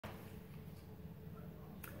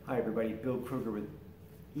Hi everybody, Bill Kruger with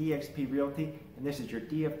eXp Realty, and this is your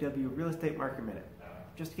DFW Real Estate Market Minute.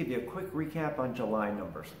 Just to give you a quick recap on July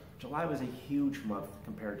numbers. July was a huge month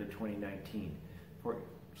compared to 2019.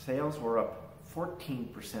 Sales were up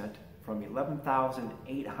 14% from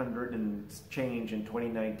 11,800 and change in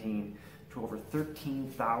 2019 to over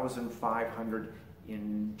 13,500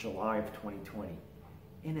 in July of 2020.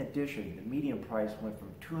 In addition, the median price went from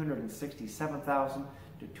 267,000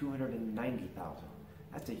 to 290,000.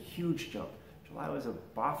 That's a huge jump. July was a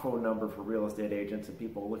boffo number for real estate agents and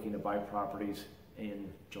people looking to buy properties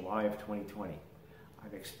in July of 2020.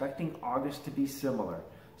 I'm expecting August to be similar.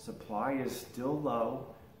 Supply is still low.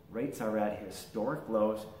 Rates are at historic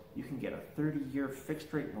lows. You can get a 30-year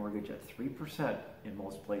fixed rate mortgage at 3% in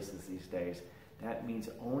most places these days. That means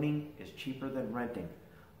owning is cheaper than renting.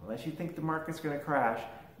 Unless you think the market's going to crash,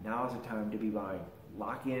 now is the time to be buying.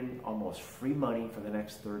 Lock in almost free money for the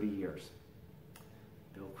next 30 years.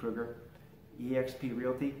 Bill Kruger, eXp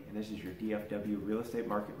Realty, and this is your DFW Real Estate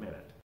Market Minute.